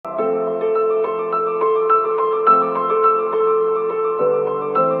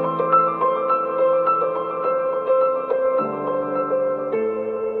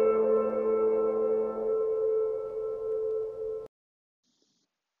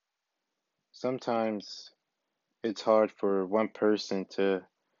Sometimes it's hard for one person to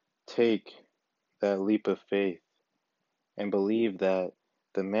take that leap of faith and believe that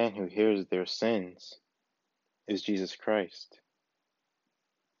the man who hears their sins is Jesus Christ.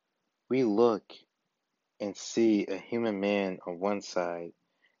 We look and see a human man on one side,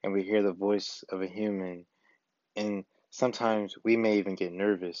 and we hear the voice of a human, and sometimes we may even get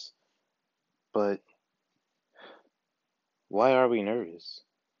nervous. But why are we nervous?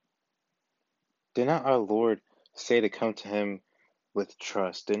 Did not our Lord say to come to him with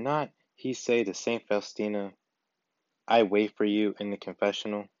trust? Did not he say to Saint Faustina, I wait for you in the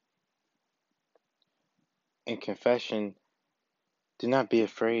confessional? In confession, do not be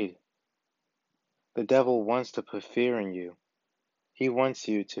afraid. The devil wants to put fear in you. He wants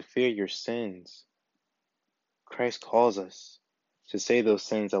you to fear your sins. Christ calls us to say those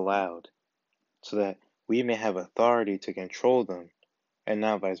sins aloud so that we may have authority to control them and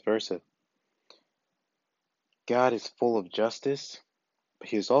not vice versa. God is full of justice, but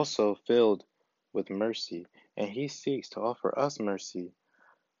he is also filled with mercy, and he seeks to offer us mercy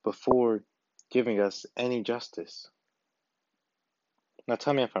before giving us any justice. Now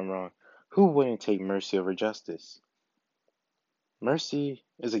tell me if I'm wrong. Who wouldn't take mercy over justice? Mercy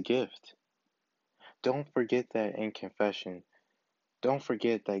is a gift. Don't forget that in confession. Don't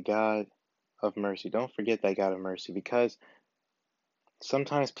forget that God of mercy. Don't forget that God of mercy, because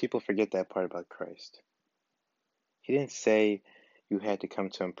sometimes people forget that part about Christ. He didn't say you had to come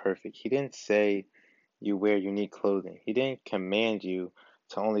to him perfect. He didn't say you wear unique clothing. He didn't command you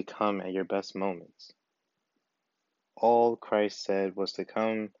to only come at your best moments. All Christ said was to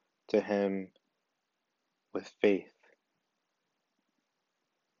come to him with faith.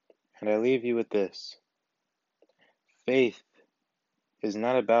 And I leave you with this. Faith is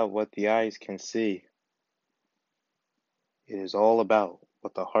not about what the eyes can see. It is all about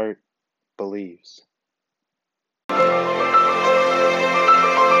what the heart believes.